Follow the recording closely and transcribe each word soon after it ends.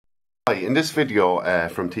Hi, in this video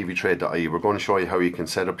from tvtrade.ie we're going to show you how you can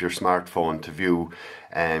set up your smartphone to view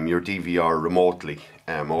your DVR remotely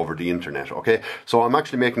over the internet. Okay, so I'm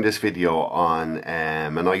actually making this video on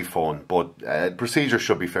an iPhone, but procedure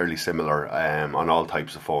should be fairly similar on all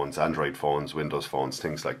types of phones, Android phones, Windows phones,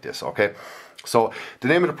 things like this. Okay, so the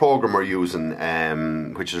name of the program we're using,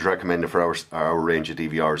 which is recommended for our range of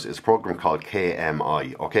DVRs, is a program called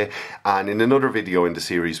KMEYE. Okay, and in another video in the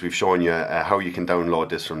series we've shown you how you can download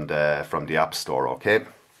this from the App Store. Okay,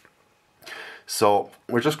 so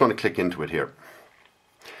we're just going to click into it here.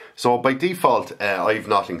 So by default I've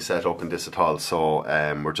nothing set up in this at all, so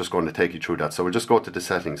we're just going to take you through that. So we'll just go to the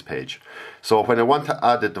settings page. So when I want to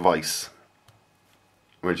add a device,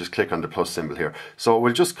 we'll just click on the plus symbol here. So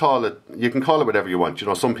we'll just call it, you can call it whatever you want. You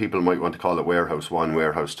know, some people might want to call it warehouse 1,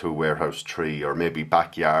 warehouse 2, warehouse 3, or maybe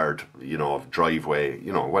backyard, you know, driveway,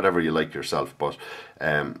 you know, whatever you like yourself. But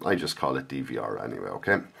I just call it DVR anyway,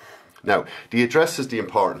 okay? Now, the address is the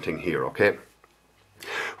important thing here, okay?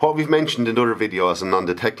 What we've mentioned in other videos and on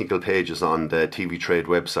the technical pages on the TV Trade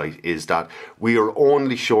website is that we are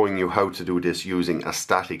only showing you how to do this using a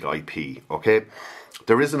static IP, okay?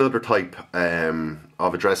 There is another type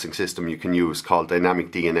of addressing system you can use called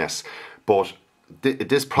dynamic DNS, but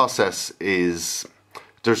this process is,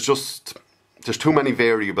 there's too many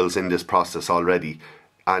variables in this process already,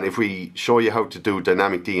 and if we show you how to do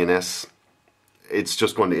dynamic DNS, it's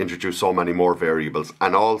just going to introduce so many more variables.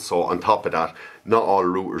 And also on top of that, not all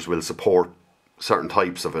routers will support certain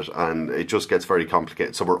types of it, and it just gets very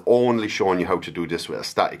complicated. So we're only showing you how to do this with a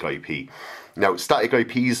static IP. Now, static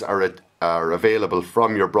IPs are available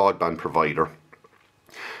from your broadband provider.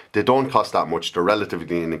 They don't cost that much, they're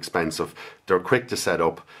relatively inexpensive, they're quick to set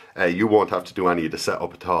up, you won't have to do any of the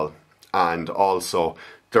setup at all. And also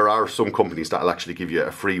there are some companies that will actually give you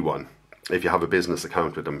a free one if you have a business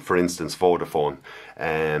account with them, for instance Vodafone.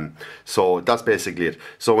 So that's basically it.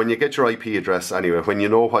 So when you get your IP address anyway, when you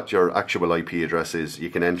know what your actual IP address is,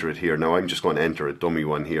 you can enter it here. Now I'm just going to enter a dummy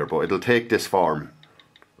one here, but it'll take this form.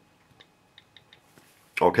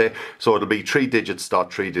 Okay, so it'll be 3 digits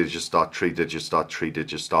dot 3 digits dot 3 digits dot 3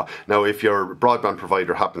 digits dot. Now if your broadband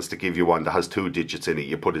provider happens to give you one that has 2 digits in it,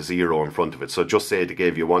 you put a 0 in front of it. So just say they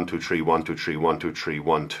gave you 123 123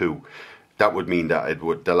 123 12. That would mean that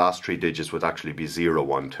the last 3 digits would actually be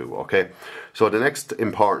 012, okay? So the next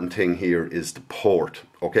important thing here is the port,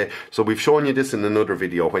 okay? So we've shown you this in another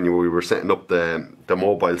video when we were setting up the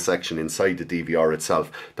mobile section inside the DVR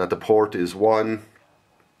itself, that the port is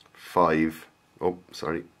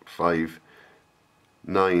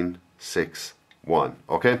 5961,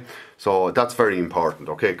 okay? So that's very important,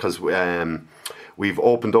 okay? Because we've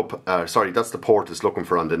opened up, that's the port it's looking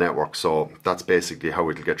for on the network, so that's basically how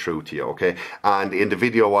it'll get through to you, okay? And in the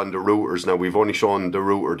video on the routers, now we've only shown the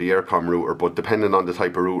router, the Aircom router, but depending on the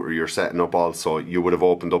type of router you're setting up also, you would have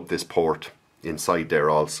opened up this port inside there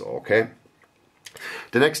also, okay?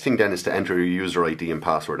 The next thing then is to enter your user ID and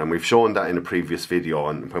password, and we've shown that in a previous video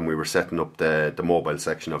on when we were setting up the mobile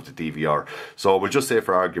section of the DVR. So we'll just say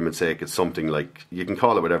for argument's sake it's something like, you can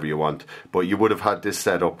call it whatever you want, but you would have had this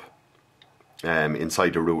set up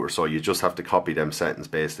inside the router, so you just have to copy them settings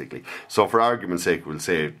basically. So for argument's sake we'll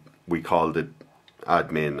say we called it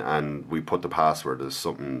admin and we put the password as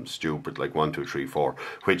something stupid like 1234,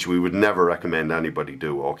 which we would never recommend anybody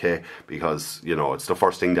do, okay? Because, you know, it's the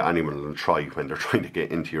first thing that anyone will try when they're trying to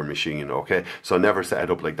get into your machine, okay? So never set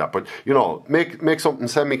it up like that, but you know, make something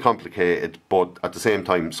semi-complicated but at the same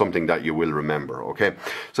time something that you will remember, okay?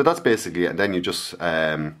 So that's basically it. And then you just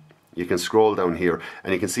you can scroll down here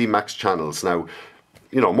and you can see max channels. Now,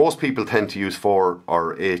 you know, most people tend to use 4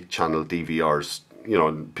 or 8 channel DVRs. You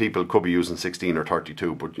know, people could be using 16 or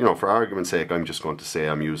 32, but you know, for argument's sake I'm just going to say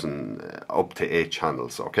I'm using up to 8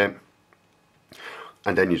 channels, okay?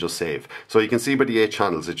 And then you just save. So you can see by the 8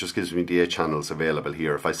 channels, it just gives me the 8 channels available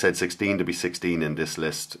here. If I said 16, there'd be 16 in this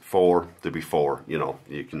list, 4, there'd be 4, you know,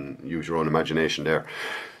 you can use your own imagination there.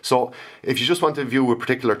 So if you just want to view a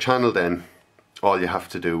particular channel, then all you have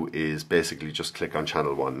to do is basically just click on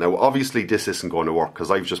channel 1. Now obviously this isn't going to work because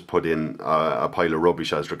I've just put in a pile of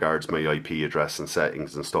rubbish as regards my IP address and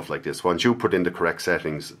settings and stuff like this. Once you put in the correct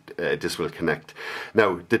settings, this will connect.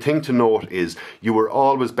 Now the thing to note is you are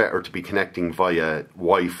always better to be connecting via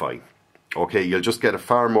Wi-Fi. Okay, you'll just get a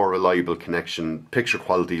far more reliable connection, picture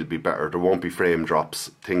quality will be better, there won't be frame drops,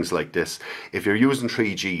 things like this. If you're using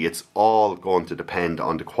 3G, it's all going to depend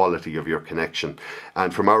on the quality of your connection.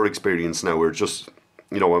 And from our experience now, we're just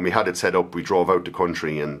you know, when we had it set up, we drove out the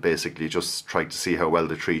country and basically just tried to see how well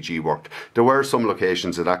the 3G worked. There were some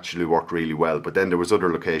locations that actually worked really well, but then there was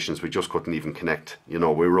other locations we just couldn't even connect. You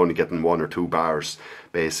know, we were only getting 1 or 2 bars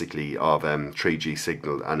basically of 3G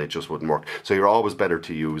signal, and it just wouldn't work. So you're always better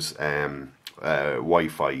to use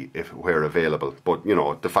Wi-Fi where available, but you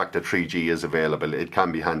know, the fact that 3G is available, it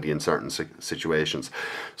can be handy in certain situations.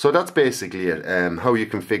 So that's basically it, how you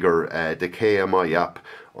configure the KMEYE app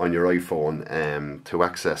on your iPhone to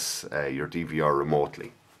access your DVR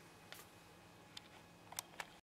remotely.